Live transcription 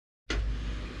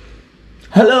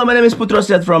Hello, my name is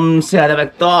Putrosjad from Seada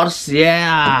Vectors.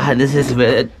 Yeah, this is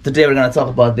today we're gonna talk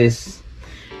about this.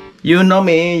 You know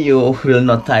me, you will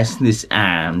notice this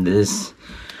amp. This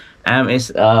amp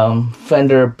is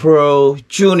Fender Pro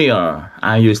Junior.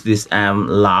 I use this amp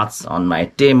lots on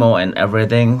my demo and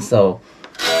everything. So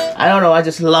I don't know, I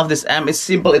just love this amp. It's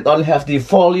simple. It only have the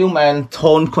volume and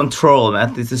tone control.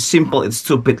 Man, this is simple. It's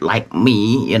stupid like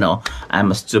me. You know,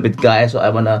 I'm a stupid guy, so I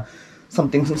wanna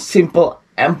something simple.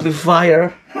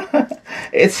 Amplifier.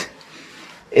 it's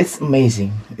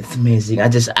amazing. It's amazing. I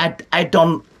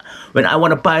don't, when I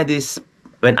want to buy this,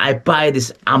 when I buy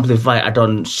this amplifier, I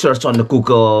don't search on the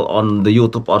Google, on the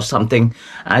YouTube or something.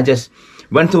 I just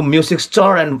went to music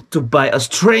store and to buy a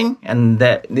string, and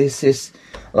that this is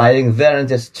lying there, and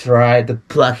just try to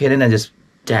plug it in, and just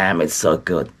damn, it's so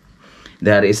good.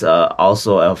 There is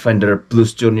also a Fender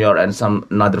Blues Junior and some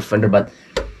another Fender, but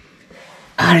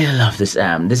I really love this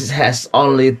amp. This has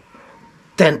only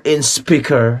 10-inch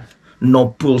speaker,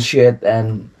 no bullshit,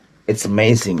 and it's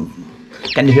amazing.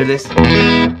 Can you hear this?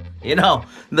 You know,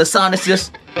 the sound is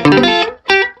just,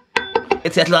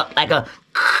 it's just like a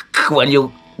when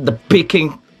you the pick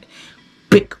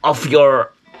of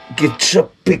your guitar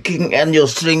picking, and your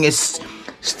string is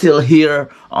still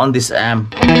here on this amp.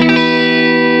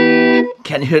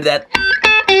 Can you hear that?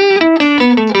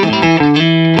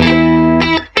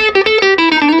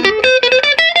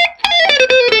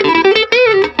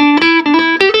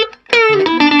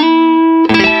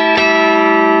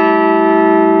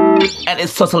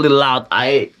 It's totally loud.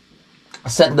 I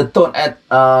set the tone at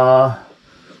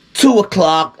 2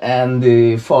 o'clock and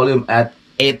the volume at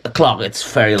 8 o'clock. It's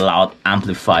very loud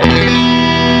amplifier.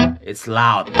 It's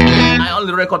loud. I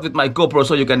only record with my GoPro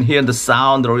so you can hear the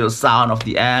sound, the real sound of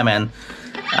the amp, and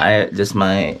I just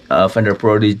my Fender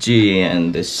Prodigy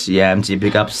and this EMG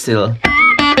pickup still.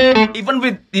 Even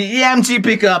with the EMG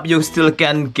pickup, you still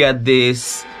can get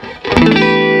this.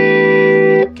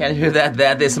 Can you hear that?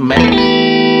 That is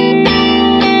amazing.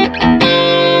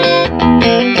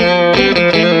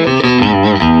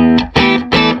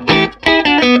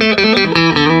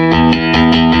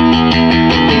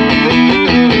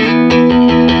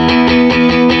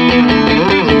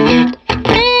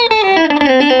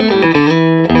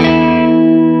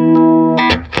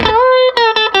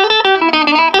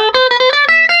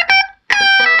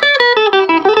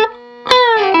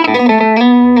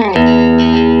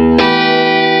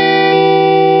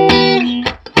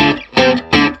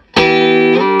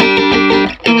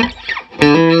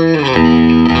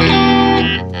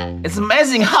 It's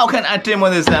amazing. How can I demo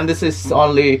this amp? This is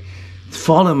only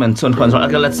volume and tone control.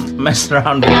 Okay, let's mess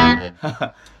around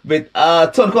with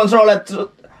tone control. Let's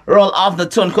roll off the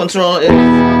tone control. It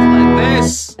sounds like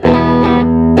this.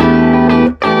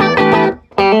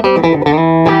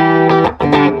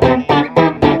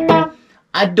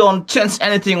 I don't change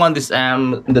anything on this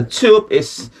amp. The tube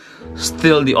is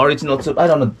still the original tube. I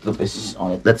don't know the tube is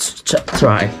on it. Let's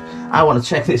try. I want to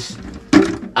check this.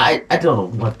 I don't know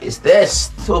what is this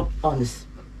tube on this.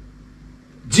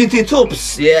 GT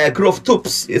tubes, yeah, groove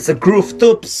tubes. It's a groove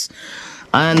tubes,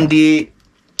 and the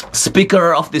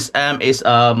speaker of this amp is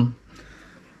Jensen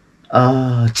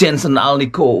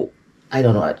Alnico. I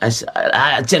don't know.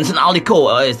 Jensen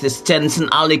Alnico. It's this Jensen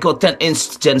Alnico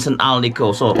 10-inch Jensen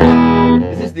Alnico. So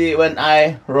this is the when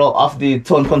I roll off the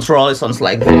tone control, it sounds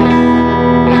like this.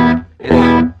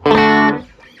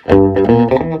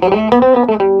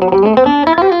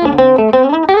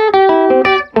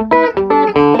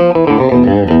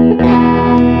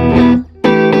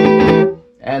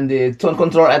 And the tone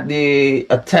control at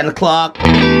 10 o'clock.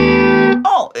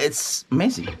 Oh, it's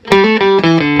amazing.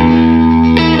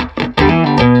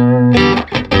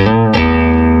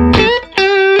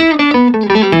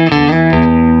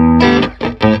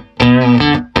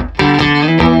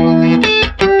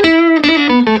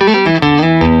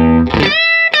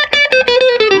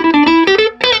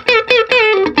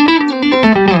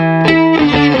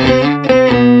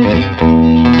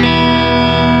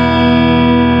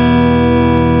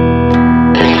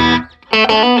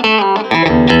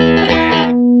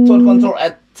 Tone control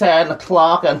at 10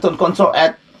 o'clock and tone control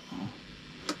at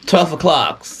 12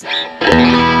 o'clock.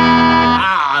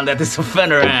 Ah, that is a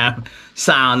Fender amp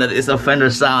sound. That is a Fender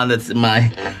sound.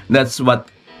 That's what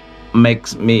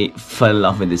makes me fall in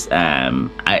love with this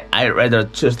amp. I rather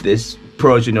choose this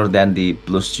Pro Junior than the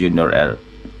Blues Junior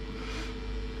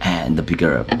and the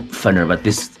bigger Fender. But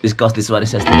this because this one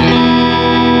is just they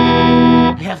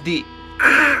have the,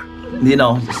 you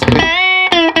know.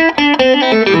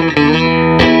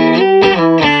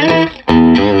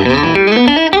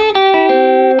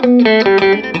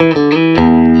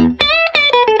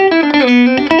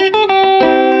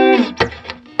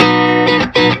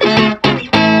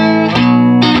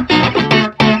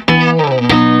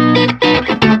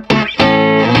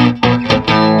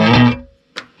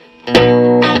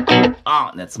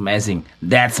 amazing.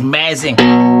 That's amazing.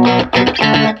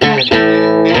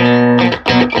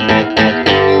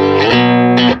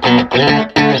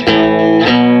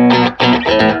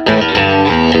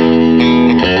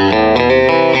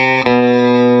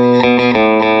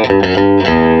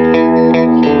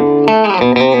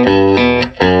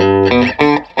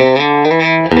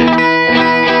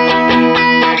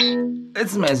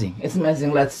 It's amazing. It's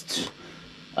amazing. Let's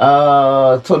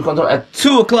tone control at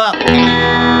 2 o'clock.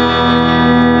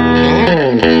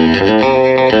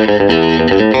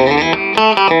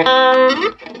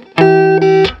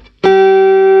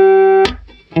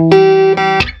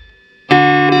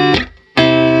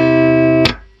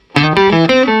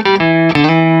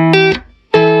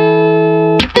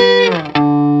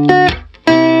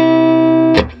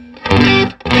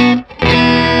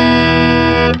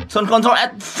 Tone control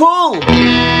at full.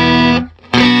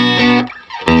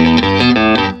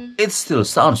 It still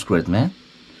sounds great, man.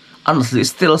 Honestly, it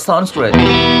still sounds great.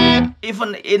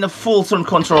 Even in a full tone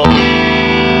control.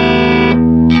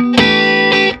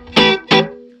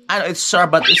 I know it's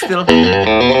sharp, but it's still.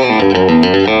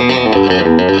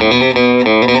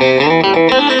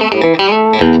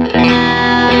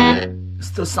 It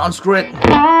still sounds great.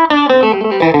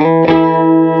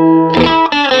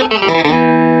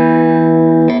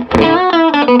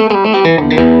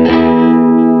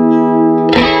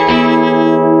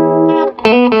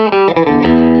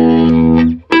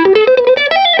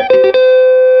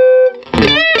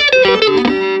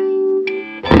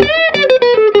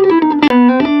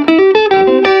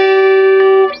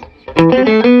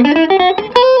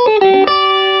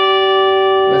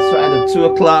 Let's try the 2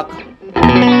 o'clock.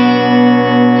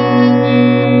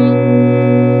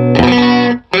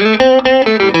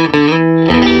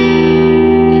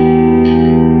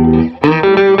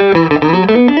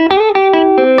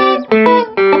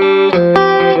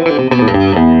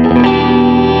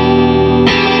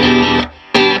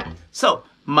 So,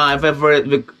 my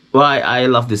favorite, why I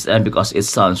love this amp, because it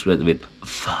sounds great with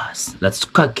fuzz. Let's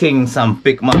cooking some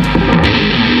big mouth.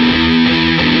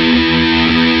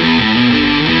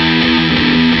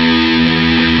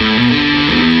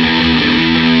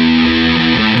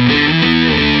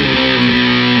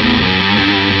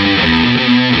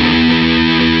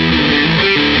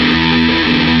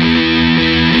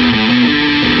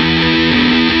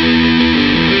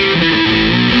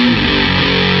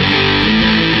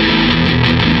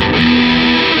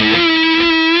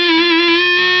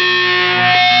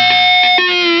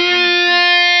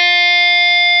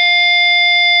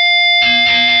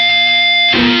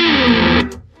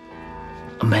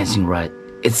 Amazing, right?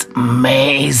 It's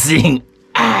amazing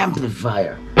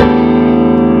amplifier.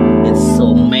 It's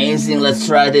so amazing. Let's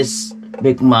try this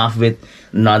big muff with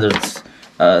another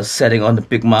setting on the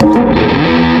big muff.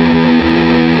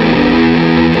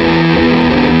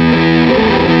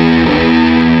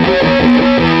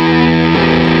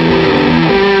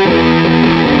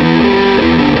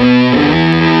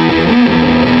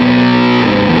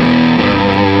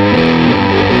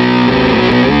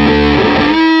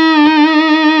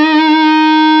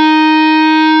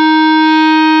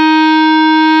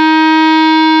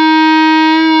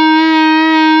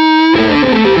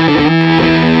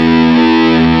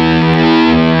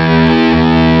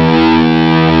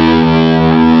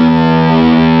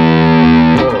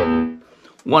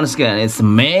 Once again, it's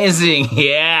amazing.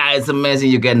 Yeah, it's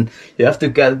amazing. You have to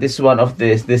get this one of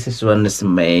this. This one is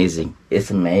amazing.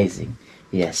 It's amazing.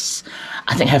 Yes,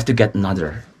 I think I have to get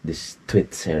this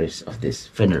tweet series of this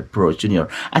Fender Pro Junior.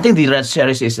 I think the red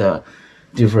series is a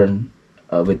different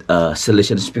with a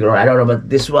solution speaker. I don't know, but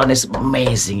this one is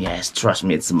amazing. Yes, trust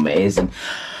me, it's amazing.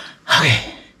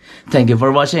 Okay, thank you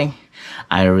for watching.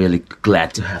 I'm really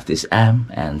glad to have this amp,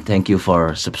 and thank you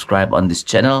for subscribe on this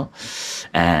channel,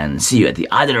 and see you at the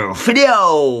other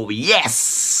video.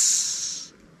 Yes.